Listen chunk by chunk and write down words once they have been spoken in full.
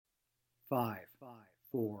Five,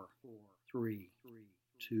 four, three,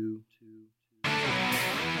 two.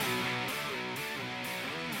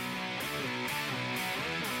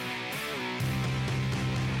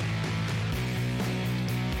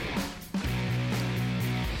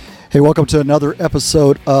 Hey, welcome to another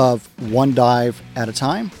episode of One Dive at a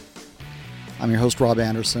Time. I'm your host, Rob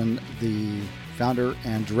Anderson, the founder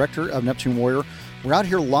and director of Neptune Warrior. We're out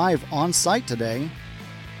here live on site today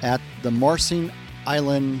at the Marsing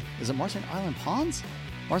Island, is it Marsing Island Ponds?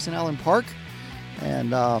 Marsing Island Park.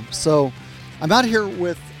 And so I'm out here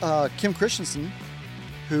with Kim Christensen,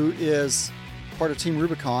 who is part of Team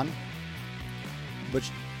Rubicon,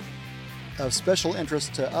 which of special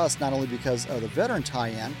interest to us, not only because of the veteran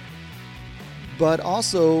tie-in, but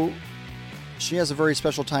also she has a very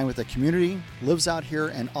special time with the community, lives out here,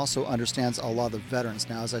 and also understands a lot of the veterans.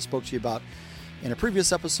 Now, as I spoke to you about in a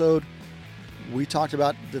previous episode, we talked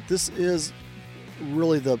about that this is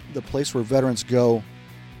really the place where veterans go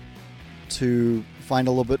to find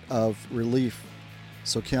a little bit of relief.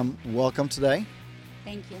 So, Kim, welcome today.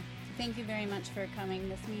 Thank you. Thank you very much for coming.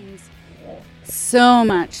 This means so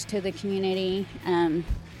much to the community.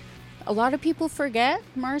 A lot of people forget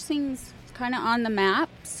Marsing's kind of on the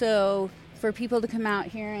map, so for people to come out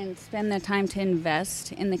here and spend the time to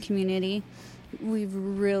invest in the community, we've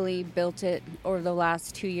really built it over the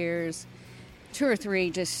last 2 years, 2 or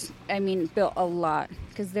 3, built a lot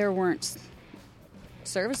because there weren't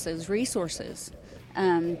services, resources.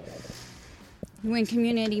 When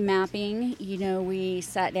community mapping, we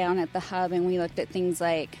sat down at the hub and we looked at things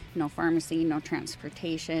like no pharmacy, no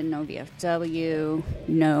transportation, no VFW,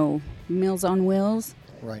 no Meals on Wheels.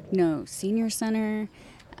 Right. No senior center.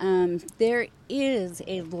 There's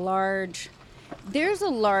a large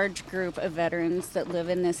group of veterans that live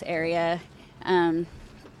in this area.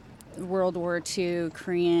 World War II,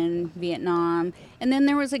 Korean, Vietnam, and then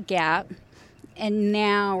there was a gap, and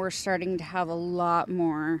now we're starting to have a lot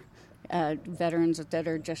more veterans that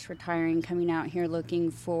are just retiring coming out here looking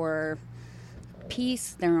for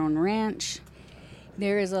peace, their own ranch.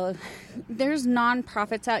 There's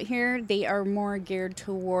nonprofits out here. They are more geared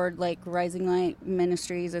toward like Rising Light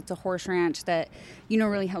Ministries. It's a horse ranch that,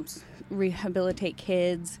 really helps rehabilitate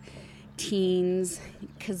kids, teens,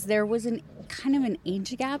 because there was kind of an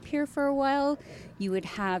age gap here for a while. You would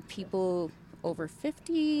have people over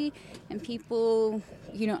 50 and people,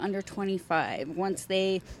 under 25. Once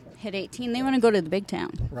they hit 18, they want to go to the big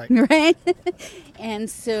town. Right. Right? And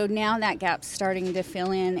so now that gap's starting to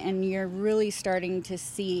fill in, and you're really starting to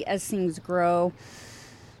see as things grow.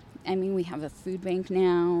 I mean, we have a food bank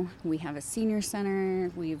now. We have a senior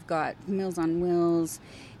center. We've got Meals on Wheels.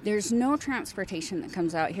 There's no transportation that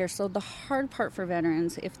comes out here. So the hard part for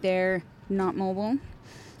veterans, if they're not mobile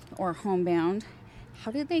or homebound,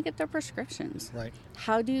 how do they get their prescriptions? Right.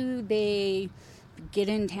 How do they get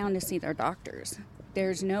in town to see their doctors?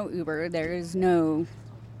 There's no Uber. There is no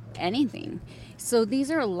anything. So these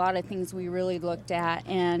are a lot of things we really looked at.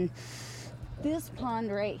 And this pond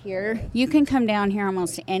right here, you can come down here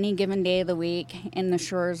almost any given day of the week, and the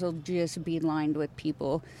shores will just be lined with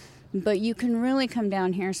people. But you can really come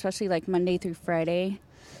down here, especially like Monday through Friday.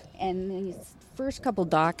 And these first couple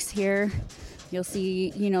docks here, you'll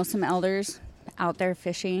see, some elders out there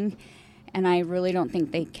fishing. And I really don't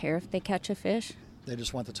think they care if they catch a fish. They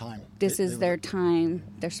just want the time. This is their time,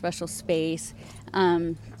 their special space.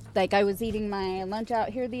 Like I was eating my lunch out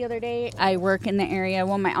here the other day. I work in the area.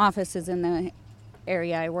 Well, my office is in the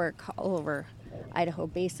area. I work all over Idaho,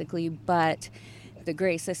 basically. But the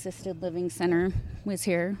Grace Assisted Living Center was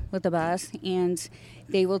here with the bus, and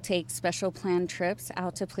they will take special planned trips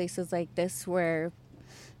out to places like this where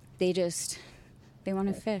they want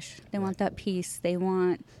to fish. They want that peace. They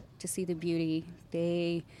want to see the beauty.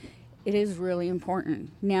 It is really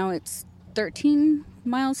important. Now it's 13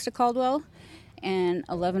 miles to Caldwell and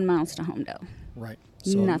 11 miles to Homedale. Right.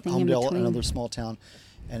 So nothing in Homedale, between. another small town,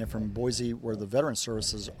 and from Boise, where the veteran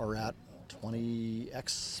services are at,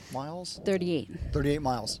 20x miles? 38. 38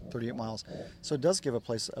 miles. So it does give a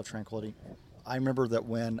place of tranquility. I remember that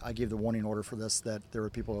when I gave the warning order for this, that there were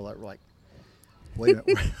people who were like, wait a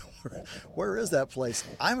minute, where is that place?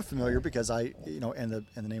 I'm familiar because and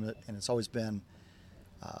the name of it, and it's always been,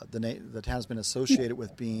 the town's been associated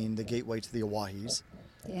with being the gateway to the Oahes.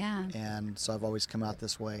 Yeah. And so I've always come out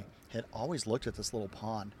this way. Had always looked at this little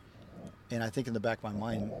pond. And I think in the back of my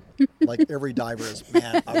mind, like every diver is,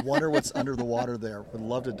 man, I wonder what's under the water there. Would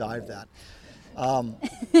love to dive that.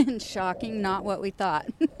 Shocking, not what we thought.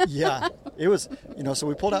 Yeah. It was, so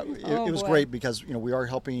we pulled out, it was boy. great because, we are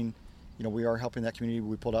helping that community.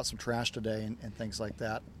 We pulled out some trash today and things like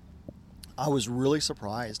that. I was really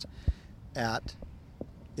surprised at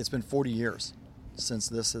it's been 40 years since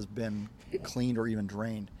this has been cleaned or even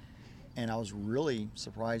drained. And I was really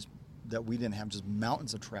surprised that we didn't have just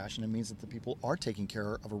mountains of trash, and it means that the people are taking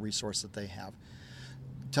care of a resource that they have.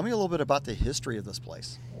 Tell me a little bit about the history of this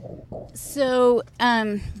place. So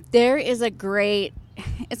there is a great,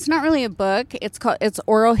 it's not really a book, it's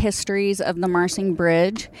Oral Histories of the Marsing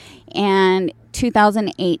Bridge. And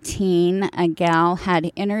 2018, a gal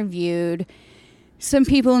had interviewed some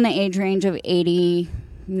people in the age range of 80,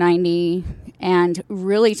 90, and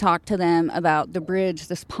really talked to them about the bridge,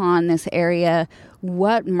 this pond, this area,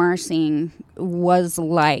 what marsing was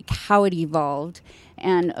like, how it evolved.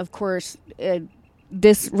 And of course,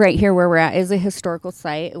 this right here where we're at is a historical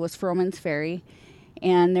site. It was Froman's Ferry,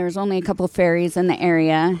 and there's only a couple of ferries in the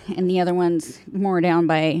area, and the other one's more down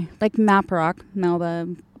by like Maprock, Melba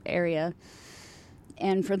area.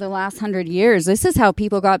 And for the last 100 years, this is how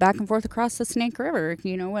people got back and forth across the Snake River,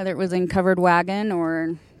 you know, whether it was in covered wagon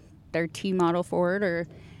or their T-model Ford.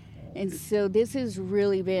 And so this has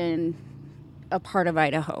really been a part of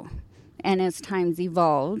Idaho. And as times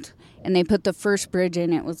evolved, and they put the first bridge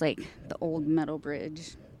in, it was like the old metal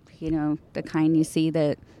bridge, you know, the kind you see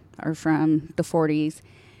that are from the 40s.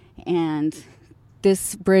 And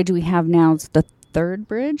this bridge we have now is the third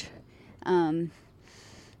bridge.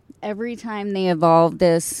 Every time they evolved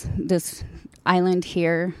this island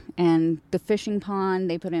here and the fishing pond,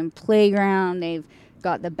 they put in playground, they've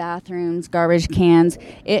got the bathrooms, garbage cans.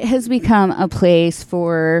 It has become a place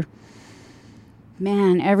for,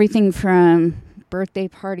 man, everything from birthday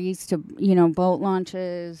parties to, you know, boat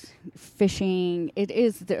launches, fishing.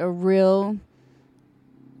 It's a real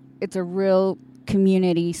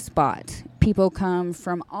community spot. People come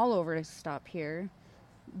from all over to stop here.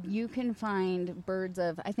 You can find birds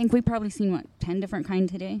of, I think we've probably seen, 10 different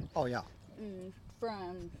kinds today? Oh, yeah.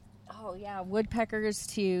 From, woodpeckers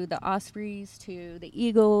to the ospreys to the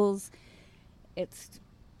eagles. It's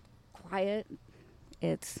quiet.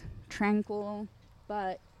 It's tranquil.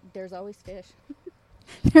 But there's always fish.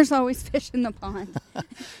 There's always fish in the pond.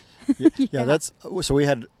 Yeah, so we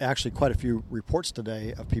had actually quite a few reports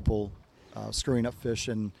today of people screwing up fish,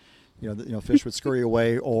 and fish would scurry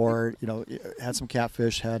away, or had some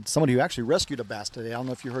catfish. Had somebody who actually rescued a bass today. I don't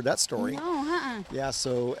know if you heard that story. No, Yeah,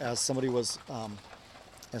 so as somebody was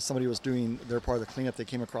doing their part of the cleanup, they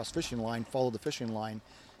came across fishing line, followed the fishing line,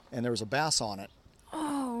 and there was a bass on it.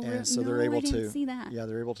 Oh, and so no, they're able I didn't to see that. Yeah,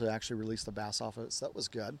 they're able to actually release the bass off of it. So that was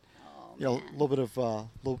good. Oh, a little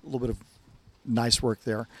bit of nice work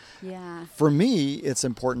there. Yeah. For me, it's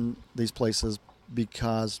important, these places,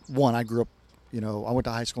 because one, I grew up, I went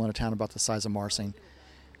to high school in a town about the size of Marsing,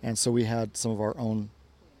 and so we had some of our own,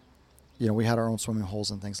 we had our own swimming holes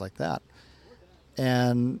and things like that.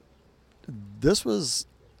 And this was,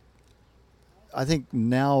 I think,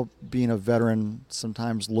 now being a veteran,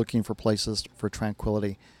 sometimes looking for places for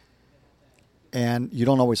tranquility, and you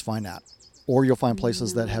don't always find that. Or you'll find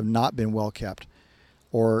places that have not been well kept,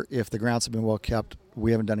 or if the grounds have been well kept,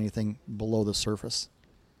 we haven't done anything below the surface.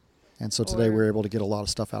 And so today we're able to get a lot of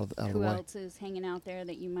stuff out of the way. Who else is hanging out there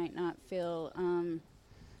that you might not feel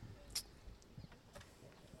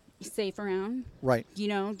safe around? Right.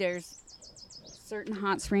 There's certain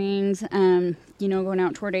hot springs, going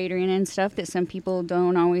out toward Adrian and stuff that some people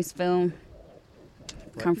don't always feel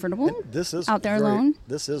comfortable out there alone.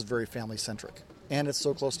 This is very family-centric, and it's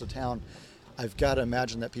so close to town. I've got to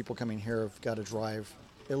imagine that people coming here have got to drive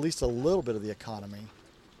at least a little bit of the economy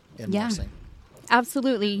in Marsing.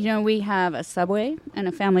 Absolutely. We have a Subway and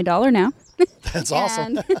a Family Dollar now. That's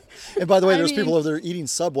awesome. And by the way, there's people over there eating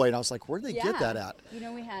Subway, and I was like, where did they get that at?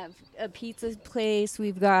 We have a pizza place.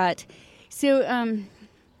 We've got... So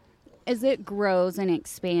as it grows and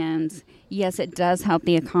expands, yes, it does help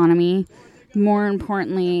the economy. More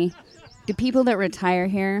importantly, the people that retire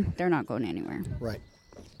here, they're not going anywhere. Right.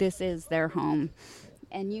 This is their home.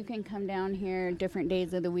 And you can come down here different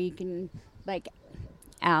days of the week, and like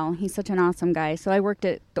Al, he's such an awesome guy. So I worked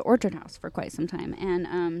at the Orchard House for quite some time,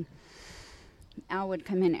 and Al would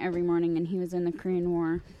come in every morning, and he was in the Korean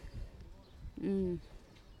War. And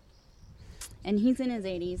he's in his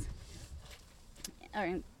 80s. All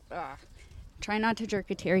right. Try not to jerk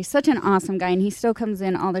a tear. He's such an awesome guy, and he still comes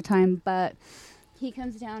in all the time, but he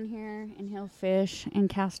comes down here and he'll fish and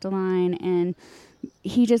cast a line, and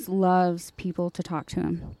he just loves people to talk to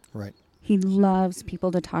him. Right. He loves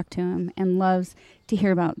people to talk to him and loves to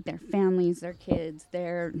hear about their families, their kids,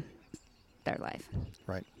 their life.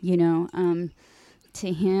 Right.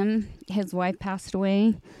 To him, his wife passed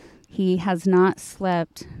away. He has not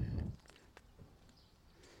slept.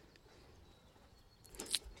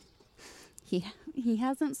 He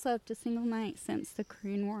hasn't slept a single night since the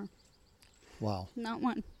Korean War. Wow. Not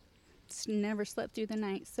one. It's never slept through the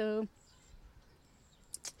night. So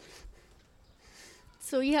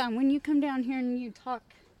yeah, when you come down here and you talk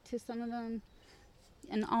to some of them,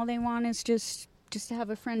 and all they want is just to have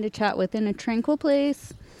a friend to chat with in a tranquil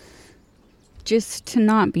place, just to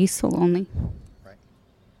not be so lonely. Right.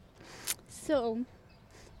 So,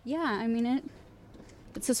 yeah, I mean,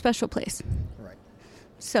 it's a special place. Right.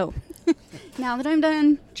 So, now that I'm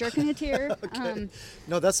done jerking a tear, Okay.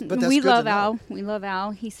 No, that's we good love to know. Al. We love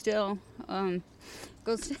Al. He still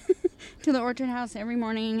goes to the orchard house every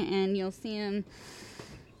morning, and you'll see him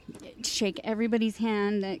shake everybody's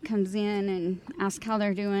hand that comes in and ask how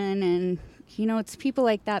they're doing. And it's people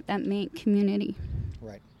like that make community.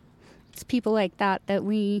 Right. It's people like that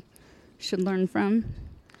we should learn from,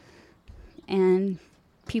 and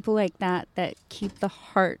people like that keep the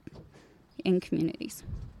heart in communities,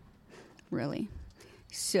 really.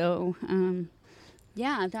 So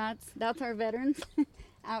yeah, that's our veterans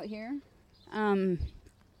out here. To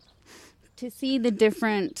see the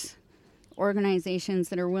different organizations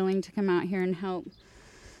that are willing to come out here and help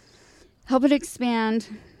it expand,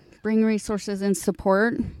 bring resources and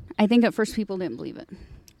support. I think at first people didn't believe it.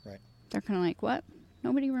 Right. They're kind of like, what?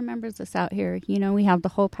 Nobody remembers us out here. We have the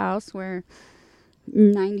Hope House where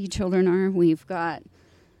 90 children are. We've got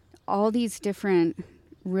all these different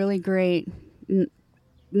really great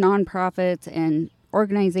nonprofits and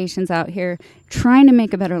organizations out here trying to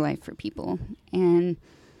make a better life for people. And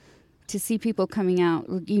to see people coming out,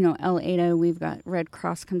 El Ada, we've got Red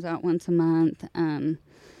Cross comes out once a month.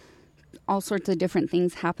 All sorts of different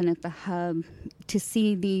things happen at the hub. To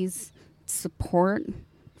see these support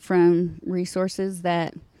from resources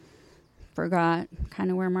that forgot kind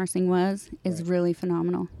of where Marsing was is Right. really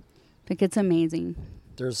phenomenal. Like, it's amazing.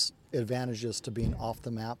 There's advantages to being off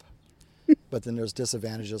the map, but then there's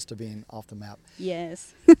disadvantages to being off the map.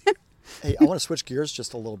 Yes. Hey, I want to switch gears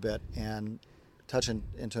just a little bit and touch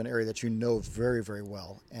into an area that you know very, very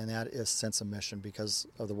well, and that is sense of mission because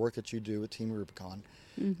of the work that you do with Team Rubicon.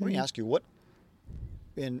 Mm-hmm. Let me ask you, what,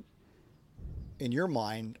 in your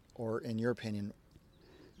mind or in your opinion,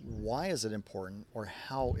 why is it important, or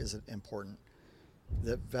how is it important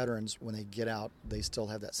that veterans, when they get out, they still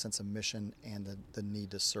have that sense of mission and the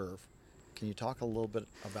need to serve? Can you talk a little bit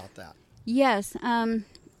about that? Yes.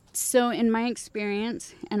 So in my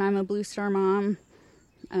experience, and I'm a Blue Star mom,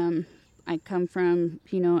 I come from,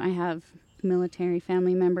 I have military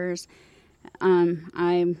family members.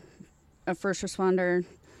 I'm a first responder.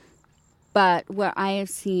 But what I have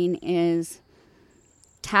seen is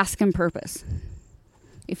task and purpose.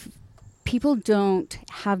 If people don't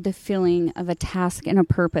have the feeling of a task and a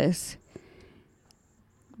purpose,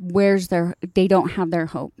 they don't have their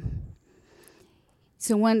hope.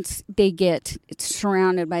 So once they get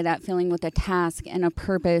surrounded by that feeling with a task and a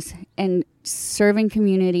purpose and serving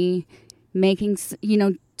community,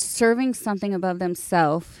 serving something above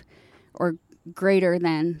themselves or greater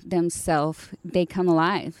than themselves, they come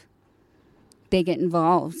alive. They get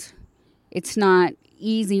involved. It's not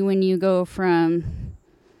easy when you go from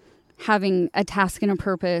having a task and a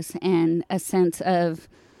purpose and a sense of,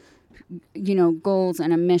 goals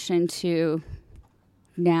and a mission to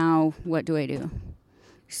now what do I do?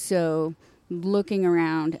 So looking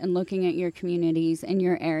around and looking at your communities and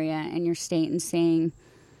your area and your state and saying,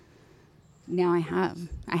 now I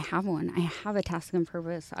have one. I have a task and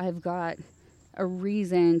purpose. I've got a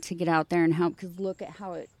reason to get out there and help, because look at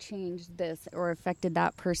how it changed this or affected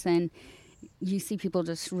that person. You see people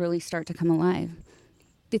just really start to come alive.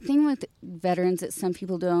 The thing with veterans that some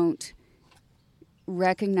people don't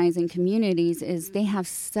recognize in communities is they have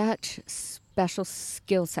such special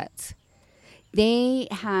skill sets. They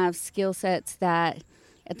have skill sets that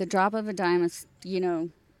at the drop of a dime,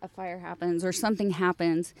 a fire happens or something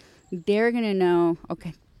happens, they're going to know,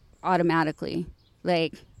 okay, automatically,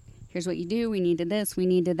 like, here's what you do. We needed this. We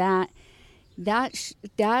needed that.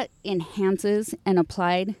 That enhances and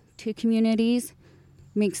applied to communities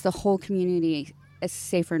makes the whole community a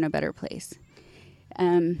safer and a better place.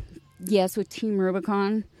 Yes, with Team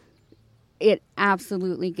Rubicon, it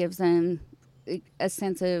absolutely gives them a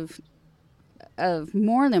sense of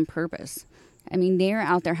more than purpose. I mean, they're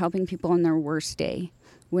out there helping people on their worst day.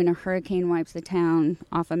 When a hurricane wipes the town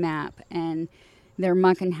off a map and they're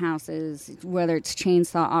mucking houses, whether it's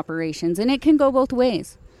chainsaw operations. And it can go both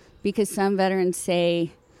ways, because some veterans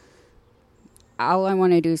say, all I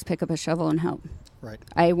want to do is pick up a shovel and help. Right.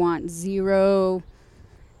 I want zero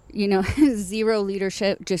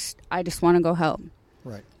leadership. I just want to go help.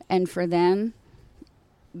 Right. And for them,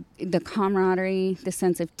 the camaraderie, the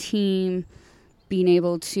sense of team, being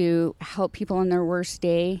able to help people on their worst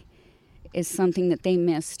day, is something that they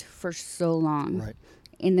missed for so long. Right.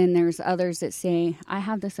 And then there's others that say, I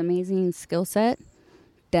have this amazing skill set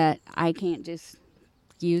that I can't just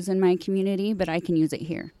use in my community, but I can use it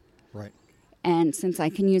here. Right. And since I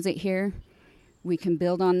can use it here, we can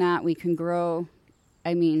build on that. We can grow.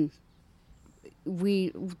 I mean,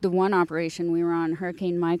 the one operation we were on,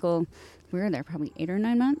 Hurricane Michael, we were there probably 8 or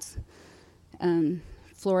 9 months.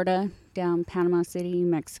 Florida, down Panama City,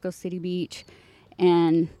 Mexico City Beach.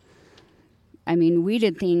 And I mean, we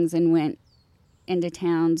did things and went into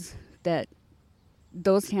towns that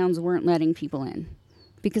those towns weren't letting people in.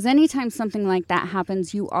 Because anytime something like that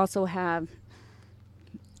happens, you also have,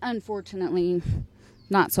 unfortunately,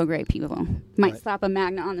 not so great people. Might slap a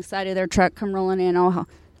magnet on the side of their truck, come rolling in.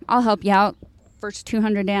 I'll help you out. First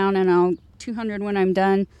 200 down, and I'll 200 when I'm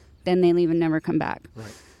done. Then they leave and never come back.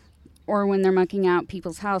 Right. Or when they're mucking out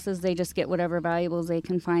people's houses, they just get whatever valuables they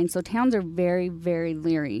can find. So towns are very, very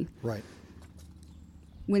leery. Right.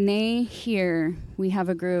 When they hear we have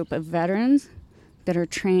a group of veterans that are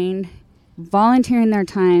trained, volunteering their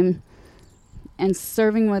time, and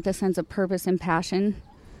serving with a sense of purpose and passion,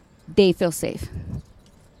 they feel safe.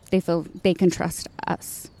 They feel they can trust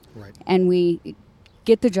us. Right. And we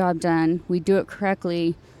get the job done, we do it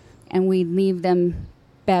correctly, and we leave them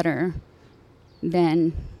better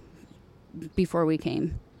than before we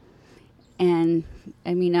came. And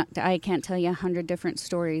I mean, I can't tell you 100 different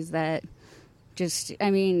stories that just, I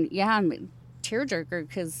mean, yeah, I'm a tearjerker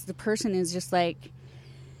because the person is just like,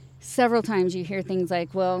 several times you hear things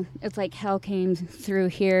like, well, it's like hell came through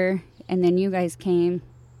here and then you guys came,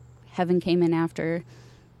 heaven came in after,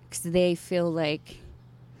 because they feel like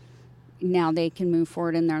now they can move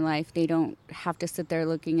forward in their life. They don't have to sit there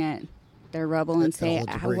looking at their rubble and say,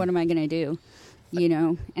 what am I going to do? You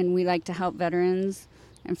know, and we like to help veterans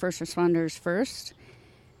and first responders first,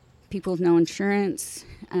 people with no insurance,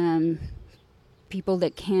 people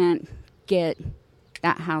that can't get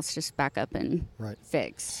that house just back up and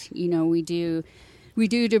fixed. You know, we do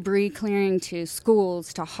debris clearing to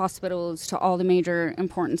schools, to hospitals, to all the major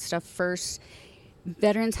important stuff first.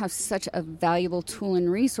 Veterans have such a valuable tool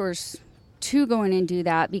and resource to go in and do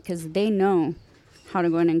that because they know how to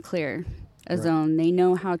go in and clear a zone. They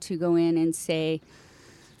know how to go in and say,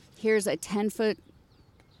 here's a 10-foot,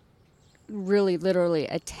 really literally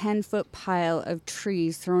a 10-foot pile of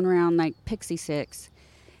trees thrown around like pixie sticks.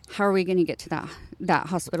 How are we going to get to that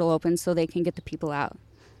hospital open so they can get the people out?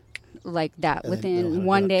 Like that. And within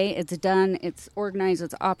one day, it's done, it's organized,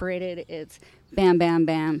 it's operated, it's bam, bam,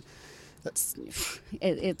 bam.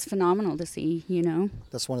 It's phenomenal to see, you know.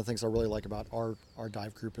 That's one of the things I really like about our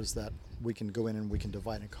dive group is that we can go in and we can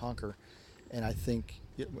divide and conquer. And I think,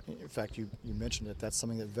 in fact, you mentioned it, that's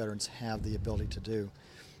something that veterans have the ability to do.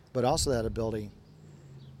 But also that ability,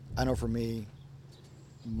 I know for me,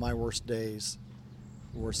 my worst days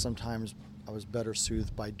were sometimes I was better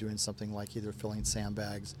soothed by doing something like either filling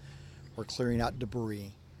sandbags or clearing out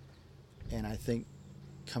debris. And I think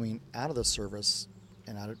coming out of the service,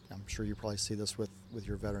 and I'm sure you probably see this with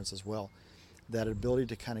your veterans as well, that ability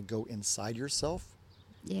to kind of go inside yourself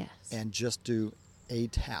and just do a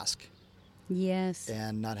task. Yes.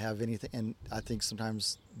 And not have anything. And I think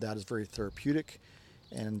sometimes that is very therapeutic.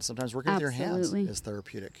 And sometimes working with your hands is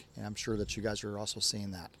therapeutic. And I'm sure that you guys are also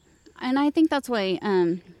seeing that. And I think that's why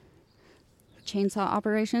chainsaw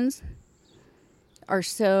operations are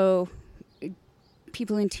so...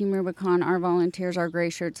 People in Team Rubicon, our volunteers, our gray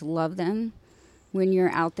shirts, love them. When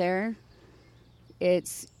you're out there,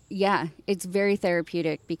 it's very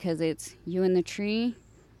therapeutic because it's you in the tree,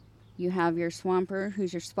 you have your swamper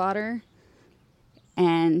who's your spotter,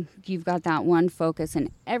 and you've got that one focus and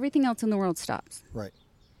everything else in the world stops. Right.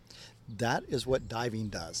 That is what diving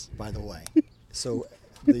does, by the way. So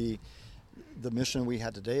the mission we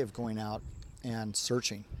had today of going out and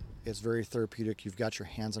searching is very therapeutic. You've got your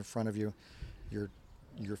hands in front of you.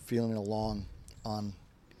 You're feeling along on,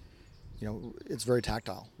 you know, it's very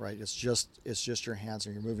tactile, right? It's just your hands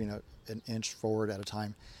and you're moving an inch forward at a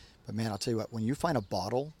time. But man, I'll tell you what, when you find a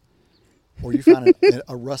bottle or you found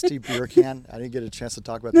a rusty beer can, I didn't get a chance to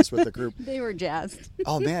talk about this with the group. They were jazzed.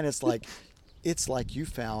 Oh man, it's like you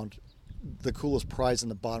found the coolest prize in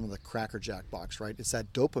the bottom of the Cracker Jack box, right? It's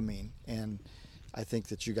that dopamine. And I think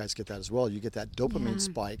that you guys get that as well. You get that dopamine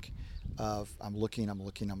spike of I'm looking,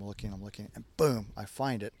 and boom, I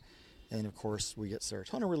find it. And of course, we get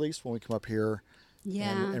serotonin release when we come up here,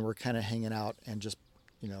 and we're kind of hanging out and just,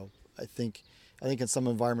 you know, I think in some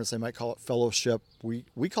environments they might call it fellowship. We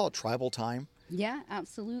call it tribal time. Yeah,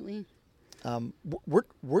 absolutely.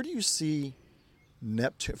 Where do you see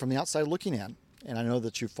Neptune from the outside looking in? And I know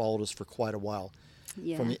that you followed us for quite a while.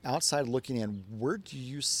 Yeah. From the outside looking in, where do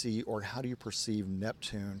you see or how do you perceive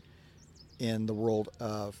Neptune in the world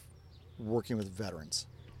of working with veterans?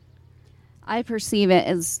 I perceive it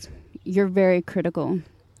as you're very critical.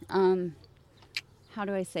 How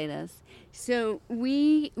do I say this? So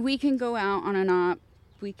we can go out on an op.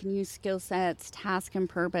 We can use skill sets, task, and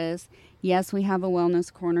purpose. Yes, we have a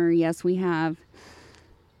wellness corner. Yes, we have.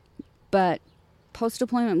 But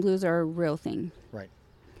post-deployment blues are a real thing. Right.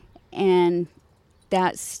 And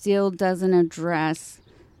that still doesn't address,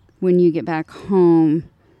 when you get back home,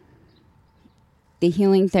 the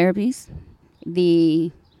healing therapies,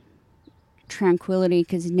 the tranquility,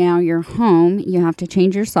 because now you're home, you have to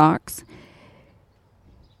change your socks.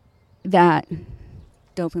 That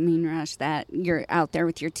dopamine rush, that you're out there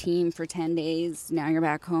with your team for 10 days, now you're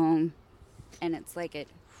back home, and it's like it.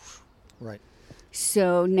 Right.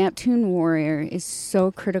 So Neptune Warrior is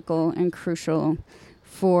so critical and crucial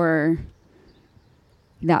for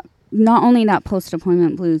that, not only that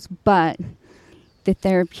post-deployment blues, but the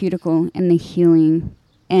therapeutical and the healing,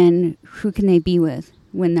 and who can they be with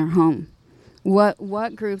when they're home?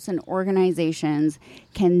 What groups and organizations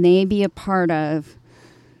can they be a part of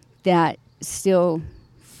that still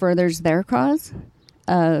furthers their cause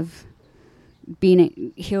of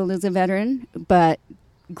being healed as a veteran, but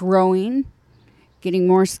growing, getting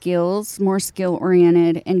more skills, more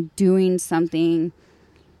skill-oriented, and doing something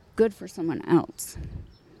good for someone else?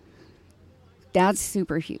 That's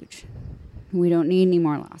super huge. We don't need any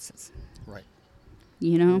more losses. Right.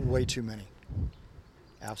 You know? Way too many.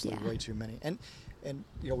 Absolutely, Yeah. way too many. And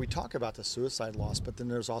we talk about the suicide loss, but then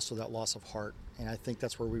there's also that loss of heart, and I think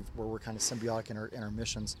that's where we're kind of symbiotic in our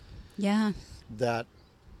missions. Yeah. That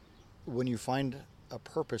when you find a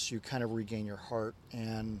purpose, you kind of regain your heart.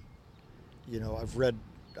 And I've read,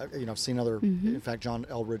 I've seen other. Mm-hmm. In fact, John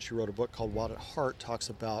Eldridge, who wrote a book called Wild at Heart, talks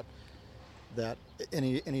about that, and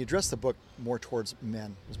he addressed the book more towards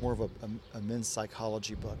men. It was more of a men's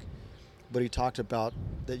psychology book, but he talked about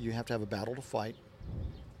that you have to have a battle to fight,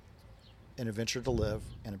 an adventure to live,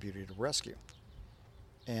 and a beauty to rescue.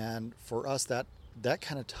 And for us, that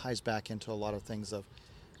kind of ties back into a lot of things of,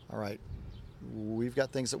 all right, we've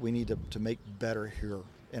got things that we need to make better here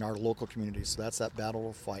in our local communities. So that's that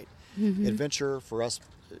battle to fight. Mm-hmm. Adventure for us,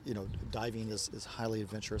 diving is highly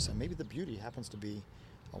adventurous, and maybe the beauty happens to be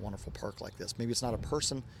a wonderful park like this. Maybe it's not a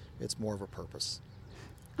person, it's more of a purpose.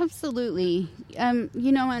 Absolutely. I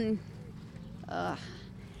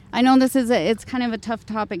know it's kind of a tough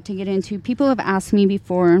topic to get into. People have asked me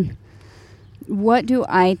before, what do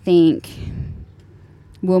I think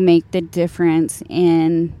will make the difference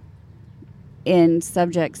in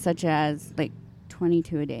subjects such as like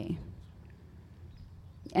 22 a day?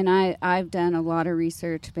 And I've done a lot of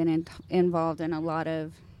research, been involved in a lot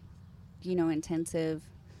of, intensive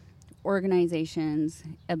organizations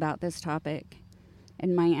about this topic.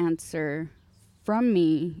 And my answer from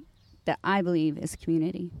me that I believe is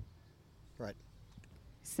community. Right.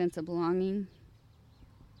 Sense of belonging,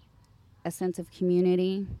 a sense of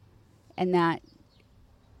community, and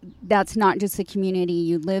that's not just the community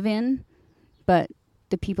you live in, but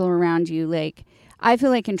the people around you. Like, I feel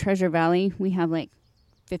like in Treasure Valley, we have like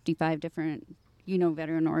 55 different,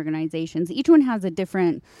 veteran organizations. Each one has a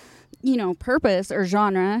different, purpose or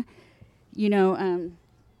genre.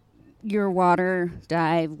 Your water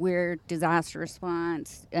dive, we're disaster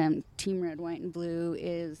response. Team Red, White, and Blue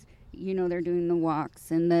is, they're doing the walks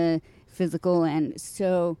and the physical. And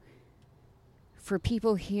so for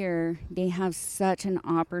people here, they have such an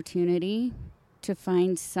opportunity to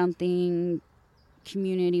find something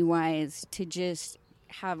community-wise to just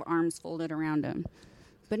have arms folded around them.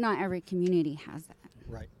 But not every community has that.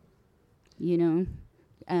 Right.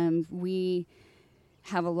 We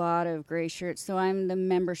have a lot of gray shirts. So I'm the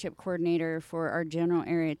membership coordinator for our general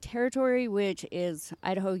area territory, which is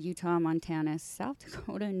Idaho, Utah, Montana, South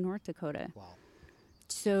Dakota, and North Dakota. Wow.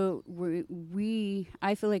 So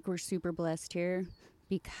I feel like we're super blessed here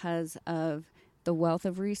because of the wealth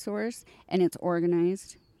of resource, and it's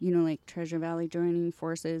organized. Like Treasure Valley Joining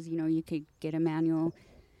Forces, you could get a manual.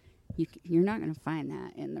 You're not going to find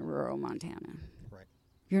that in the rural Montana. Right.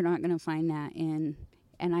 You're not going to find that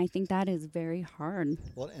and I think that is very hard.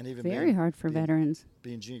 Well, and even very hard for veterans.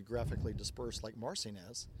 Being geographically dispersed like Marcy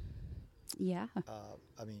is. Yeah.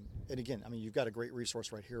 You've got a great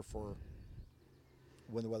resource right here for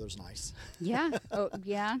when the weather's nice. Yeah. Oh,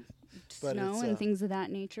 yeah. But snow and things of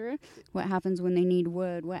that nature. What happens when they need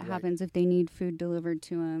wood? What happens if they need food delivered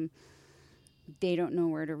to them? They don't know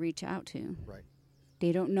where to reach out to. Right.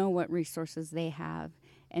 They don't know what resources they have.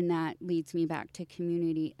 And that leads me back to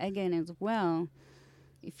community again as well.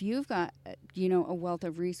 if you've got, a wealth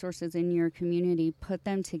of resources in your community, put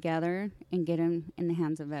them together and get them in the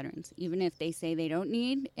hands of veterans. Even if they say they don't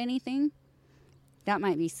need anything, that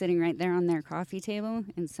might be sitting right there on their coffee table.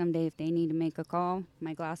 And someday if they need to make a call,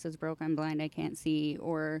 my glasses broke, I'm blind, I can't see,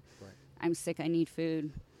 or I'm sick, I need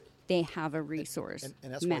food, they have a resource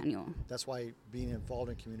and that's manual. That's why being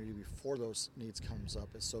involved in community before those needs comes up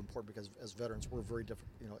is so important, because as veterans, we're very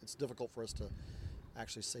different. It's difficult for us to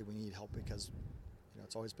actually say we need help, because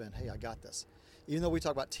it's always been, hey, I got this. Even though we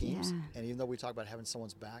talk about teams, and even though we talk about having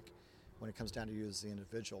someone's back, when it comes down to you as the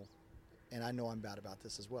individual, and I know I'm bad about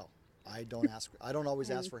this as well. I don't always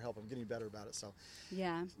ask for help. I'm getting better about it. So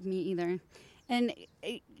yeah, me either. And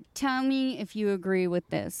tell me if you agree with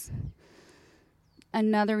this.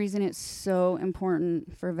 Another reason it's so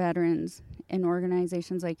important for veterans and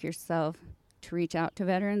organizations like yourself to reach out to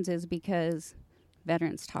veterans is because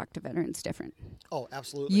veterans talk to veterans different. Oh,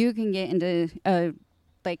 absolutely. You can get into,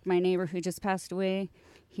 like my neighbor who just passed away,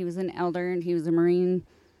 he was an elder and he was a Marine.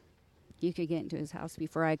 You could get into his house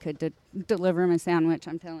before I could deliver him a sandwich,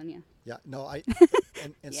 I'm telling you. Yeah, no,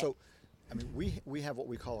 and so, I mean, we have what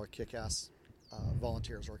we call our kick-ass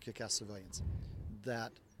volunteers, or kick-ass civilians,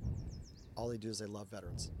 that all they do is they love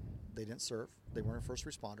veterans. They didn't serve. They weren't a first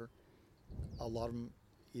responder. A lot of them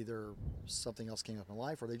either something else came up in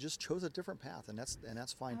life, or they just chose a different path, and that's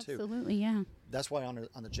fine too. Absolutely, yeah. That's why on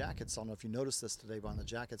the jackets, I don't know if you noticed this today, but on the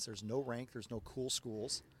jackets, there's no rank, there's no cool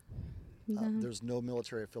schools, there's no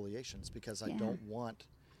military affiliations, because I don't want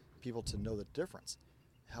people to know the difference.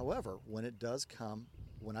 However, when it does come,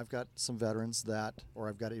 when I've got some veterans or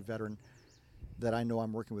I've got a veteran that I know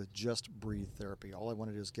I'm working with just breathe therapy. All I want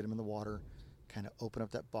to do is get him in the water, kind of open up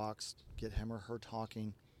that box, get him or her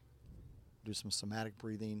talking, do some somatic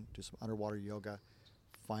breathing, do some underwater yoga,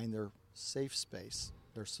 find their safe space,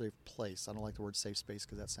 their safe place. I don't like the word safe space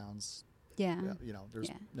because that sounds, there's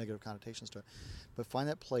negative connotations to it. But find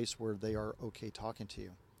that place where they are okay talking to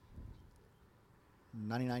you.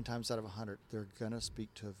 99 times out of 100, they're going to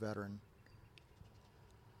speak to a veteran.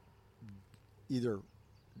 Either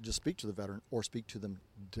just speak to the veteran or speak to them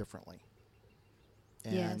differently.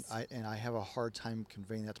 And I have a hard time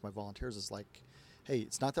conveying that to my volunteers. It's like, hey,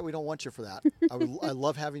 it's not that we don't want you for that. I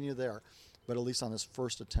love having you there, but at least on this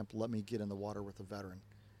first attempt, let me get in the water with the veteran.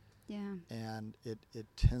 Yeah. And it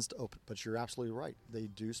tends to open, but you're absolutely right. They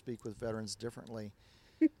do speak with veterans differently.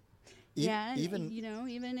 Even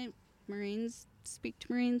if Marines speak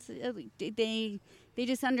to Marines, they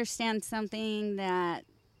just understand something that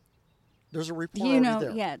there's a rapport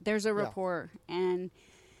there. Yeah, there's a rapport, and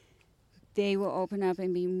they will open up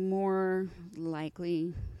and be more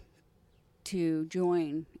likely to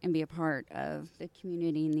join and be a part of the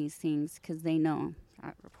community in these things because they know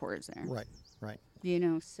that rapport is there. Right.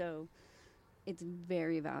 So it's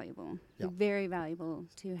very valuable. Yeah. Very valuable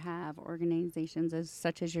to have organizations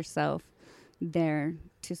such as yourself there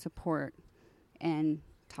to support and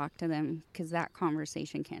talk to them, because that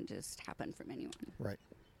conversation can't just happen from anyone. Right.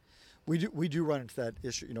 We do run into that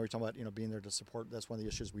issue. You're talking about being there to support. That's one of the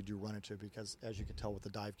issues we do run into, because as you can tell with the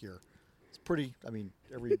dive gear, it's pretty. I mean,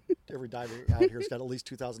 every diver out here has got at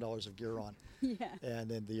least $2,000 of gear on. Yeah. And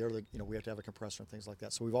then the early, we have to have a compressor and things like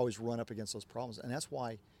that. So we've always run up against those problems, and that's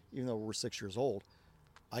why, even though we're 6 years old,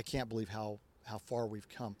 I can't believe how far we've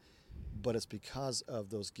come. But it's because of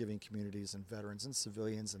those giving communities and veterans and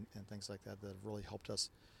civilians and things like that have really helped us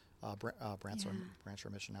branch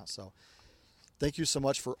our mission out. So thank you so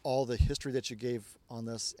much for all the history that you gave on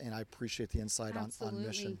this, and I appreciate the insight on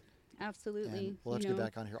mission. Absolutely. And we'll have to get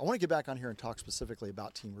back on here. I want to get back on here and talk specifically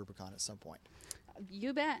about Team Rubicon at some point.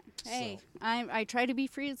 You bet. Hey, I try to be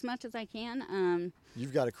free as much as I can.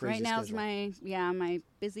 You've got a crazy schedule. Right now is my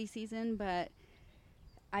busy season, but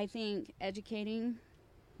I think educating,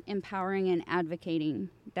 empowering, and advocating,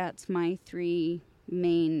 that's my 3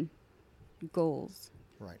 main goals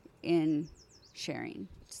in sharing.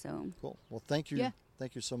 So cool. Well, thank you. Yeah.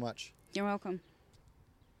 Thank you so much. You're welcome.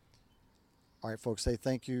 All right, folks. Hey,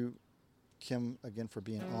 thank you, Kim, again for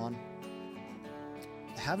being on.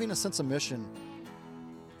 Having a sense of mission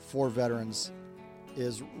for veterans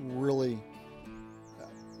is really,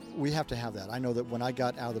 we have to have that. I know that when I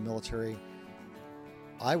got out of the military,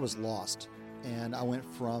 I was lost, and I went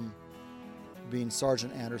from being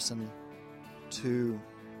Sergeant Anderson to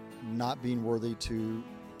not being worthy to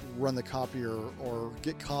run the copier or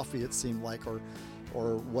get coffee, it seemed like, or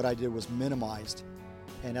what I did was minimized.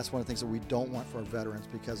 And that's one of the things that we don't want for our veterans,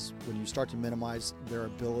 because when you start to minimize their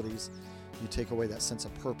abilities, you take away that sense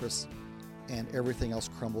of purpose, and everything else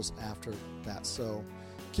crumbles after that. So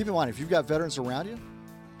keep in mind, if you've got veterans around you,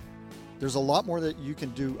 there's a lot more that you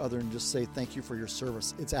can do other than just say thank you for your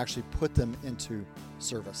service. It's actually put them into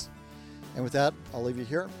service. And with that, I'll leave you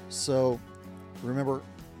here. So remember,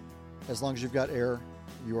 as long as you've got air,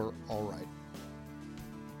 you are all right.